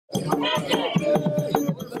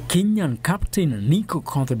Kenyan captain Nico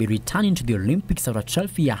Okoth will be returning to the Olympics after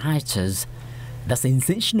 12 year hiatus. The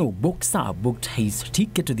sensational boxer booked his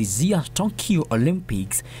ticket to this year's Tokyo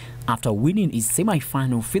Olympics after winning his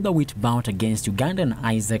semi-final featherweight bout against Ugandan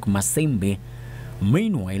Isaac Masembe.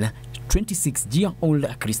 Meanwhile,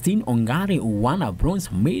 26-year-old Christine Ongare, who won a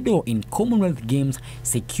bronze medal in Commonwealth Games,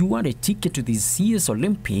 secured a ticket to this year's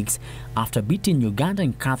Olympics after beating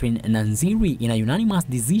Ugandan Catherine Nanziri in a unanimous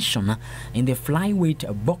decision in the flyweight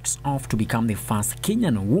box-off to become the first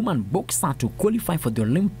Kenyan woman boxer to qualify for the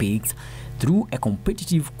Olympics through a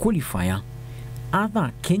competitive qualifier.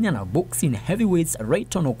 Other Kenyan boxing heavyweights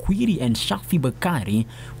Rayton Okwiri and Shafi Bakari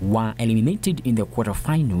were eliminated in the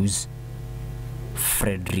quarterfinals.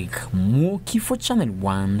 Frederick Mwoki for Channel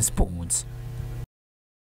 1 Sports.